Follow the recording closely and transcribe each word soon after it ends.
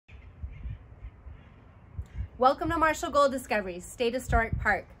Welcome to Marshall Gold Discoveries, State Historic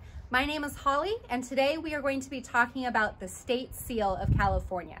Park. My name is Holly, and today we are going to be talking about the State Seal of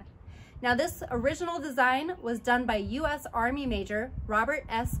California. Now, this original design was done by U.S. Army Major Robert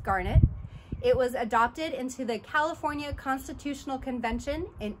S. Garnett. It was adopted into the California Constitutional Convention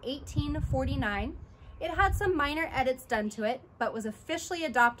in 1849. It had some minor edits done to it, but was officially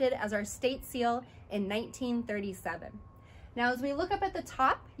adopted as our state seal in 1937. Now, as we look up at the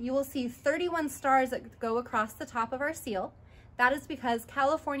top, you will see 31 stars that go across the top of our seal. That is because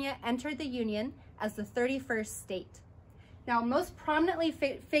California entered the Union as the 31st state. Now, most prominently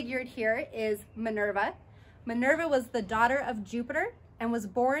figured here is Minerva. Minerva was the daughter of Jupiter and was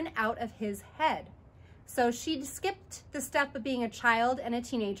born out of his head. So she skipped the step of being a child and a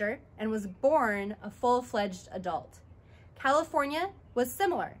teenager and was born a full-fledged adult. California was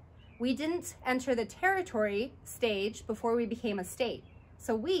similar. We didn't enter the territory stage before we became a state.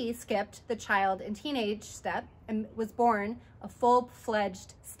 So we skipped the child and teenage step and was born a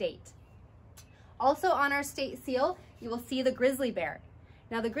full-fledged state. Also on our state seal, you will see the grizzly bear.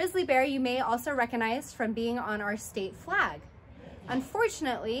 Now, the grizzly bear you may also recognize from being on our state flag.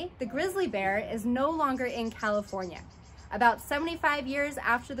 Unfortunately, the grizzly bear is no longer in California. About 75 years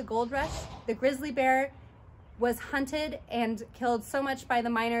after the gold rush, the grizzly bear was hunted and killed so much by the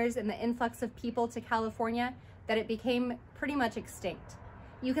miners and the influx of people to California that it became pretty much extinct.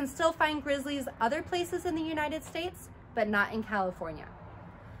 You can still find grizzlies other places in the United States, but not in California.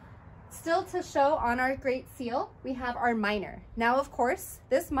 Still to show on our Great Seal, we have our miner. Now, of course,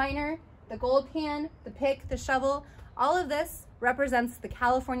 this miner, the gold pan, the pick, the shovel, all of this represents the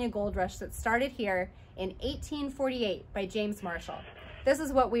California gold rush that started here in 1848 by James Marshall. This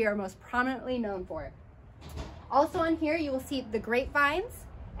is what we are most prominently known for. Also on here, you will see the grapevines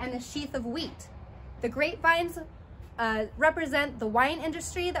and the sheath of wheat. The grapevines represent the wine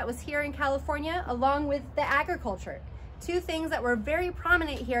industry that was here in California, along with the agriculture. Two things that were very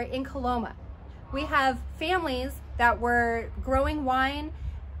prominent here in Coloma. We have families that were growing wine,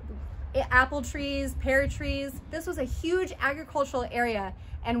 apple trees, pear trees. This was a huge agricultural area,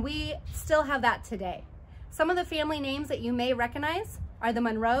 and we still have that today. Some of the family names that you may recognize are the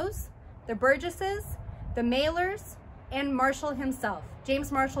Monroes, the Burgesses, the Mailers, and Marshall himself.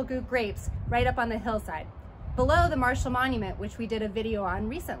 James Marshall grew grapes right up on the hillside, below the Marshall Monument, which we did a video on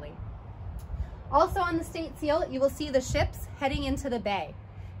recently. Also on the state seal, you will see the ships heading into the bay.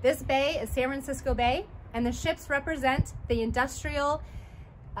 This bay is San Francisco Bay, and the ships represent the industrial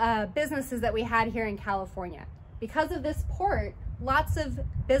businesses that we had here in California. Because of this port, lots of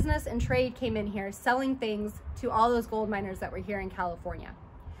business and trade came in here, selling things to all those gold miners that were here in California.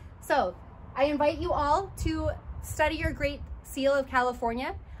 So I invite you all to study your Great Seal of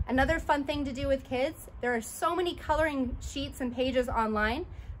California. Another fun thing to do with kids, there are so many coloring sheets and pages online.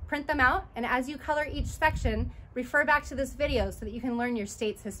 Print them out, and as you color each section, refer back to this video so that you can learn your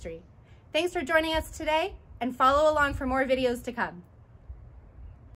state's history. Thanks for joining us today, and follow along for more videos to come.